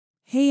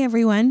Hey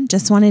everyone,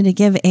 just wanted to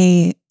give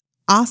a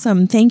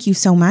awesome thank you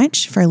so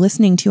much for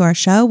listening to our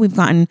show. We've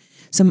gotten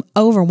some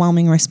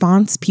overwhelming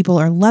response. People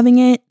are loving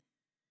it.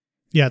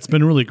 Yeah, it's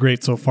been really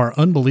great so far.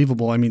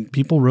 Unbelievable. I mean,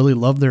 people really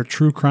love their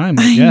true crime,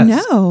 I guess.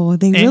 know,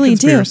 they really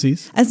do.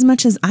 As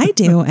much as I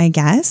do, I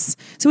guess.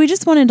 So we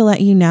just wanted to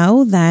let you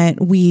know that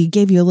we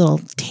gave you a little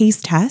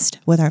taste test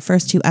with our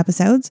first 2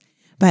 episodes,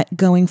 but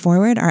going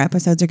forward, our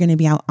episodes are going to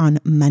be out on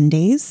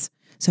Mondays.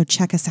 So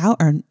check us out.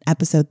 Our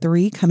episode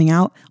 3 coming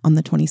out on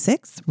the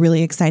 26th.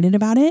 Really excited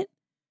about it.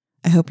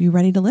 I hope you're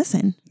ready to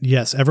listen.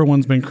 Yes,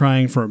 everyone's been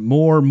crying for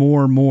more,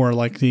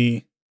 like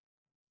who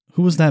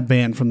was that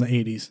band from the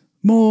 80s?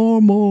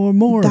 More.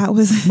 That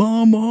was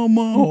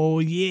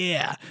more.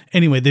 Yeah.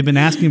 Anyway, they've been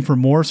asking for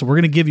more, so we're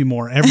going to give you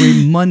more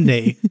every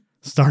Monday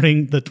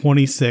starting the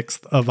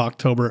 26th of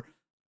October.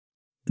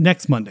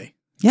 Next Monday.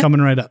 Yep.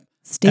 Coming right up.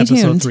 Stay tuned.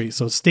 Episode 3.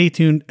 So stay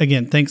tuned.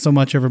 Again, thanks so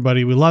much,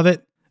 everybody. We love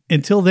it.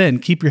 Until then,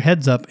 keep your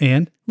heads up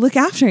and look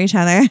after each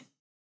other.